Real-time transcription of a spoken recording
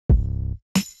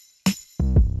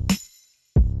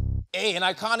Hey, an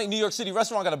iconic New York City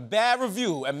restaurant got a bad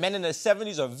review, and men in their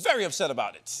 70s are very upset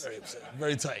about it. Very upset.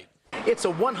 Very tight. It's a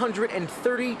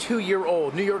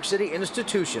 132-year-old New York City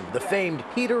institution, the famed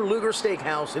Luger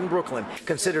Steakhouse in Brooklyn,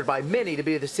 considered by many to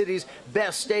be the city's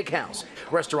best steakhouse.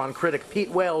 Restaurant critic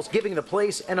Pete Wells giving the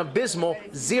place an abysmal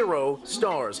 0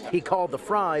 stars. He called the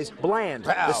fries bland,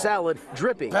 the salad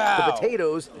drippy, the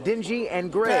potatoes dingy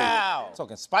and gray.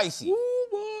 Talking spicy. Ooh,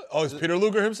 boy. Oh, it's Peter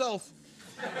Luger himself.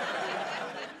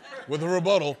 With a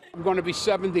rebuttal. I'm going to be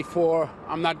 74.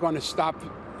 I'm not going to stop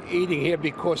eating here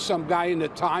because some guy in the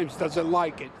Times doesn't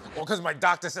like it. Well, because my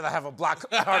doctor said I have a blocked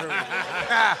artery.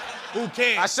 Who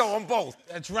cares? I show them both.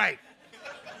 That's right.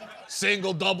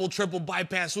 Single, double, triple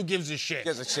bypass. Who gives a shit?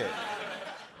 Gives a shit.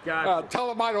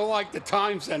 Tell him I don't like the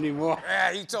Times anymore.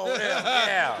 Yeah, you told him.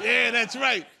 Yeah. Yeah, that's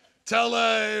right. Tell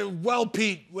well,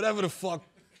 Pete, whatever the fuck,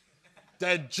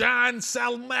 that John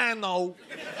Salmano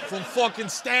from fucking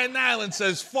Staten Island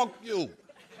says fuck you.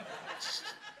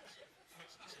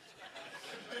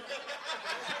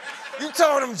 You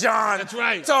told him, John. That's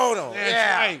right. Told him.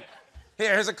 That's right.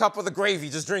 Here's a cup of the gravy.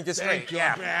 Just drink it straight. Thank you.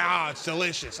 Yeah. Oh, it's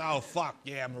delicious. Oh, fuck.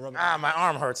 Yeah, I'm gonna rub it. My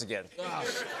arm hurts again.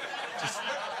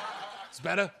 It's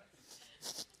better?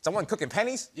 Someone cooking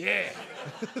pennies? Yeah.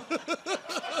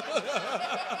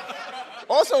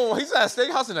 Also, he's at a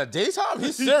steakhouse in the daytime?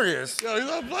 He's serious. Yo, he's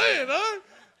not playing, huh?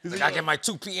 He's like, I get my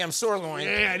 2 p.m. sirloin.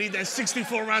 Yeah, I need that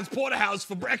 64-ounce porterhouse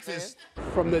for breakfast.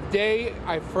 From the day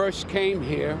I first came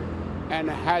here and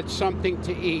had something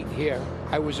to eat here,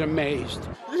 I was amazed.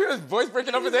 You hear his voice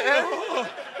breaking up in the air?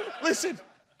 Listen,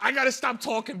 I gotta stop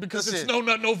talking because it's No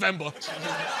Nut November. All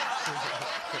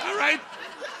right?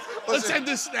 Let's end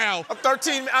this now. I'm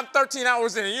 13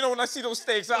 hours in. You know, when I see those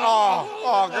steaks, oh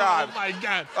God. Oh, my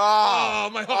God. Oh,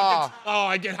 my heart gets,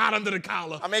 I get hot under the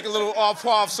collar. I make a little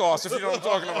au-poivre sauce, if you know what I'm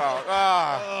talking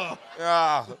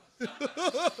about.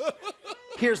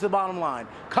 Here's the bottom line.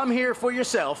 Come here for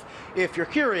yourself if you're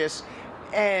curious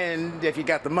and if you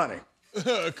got the money.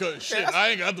 Cause shit, I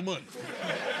ain't got the money.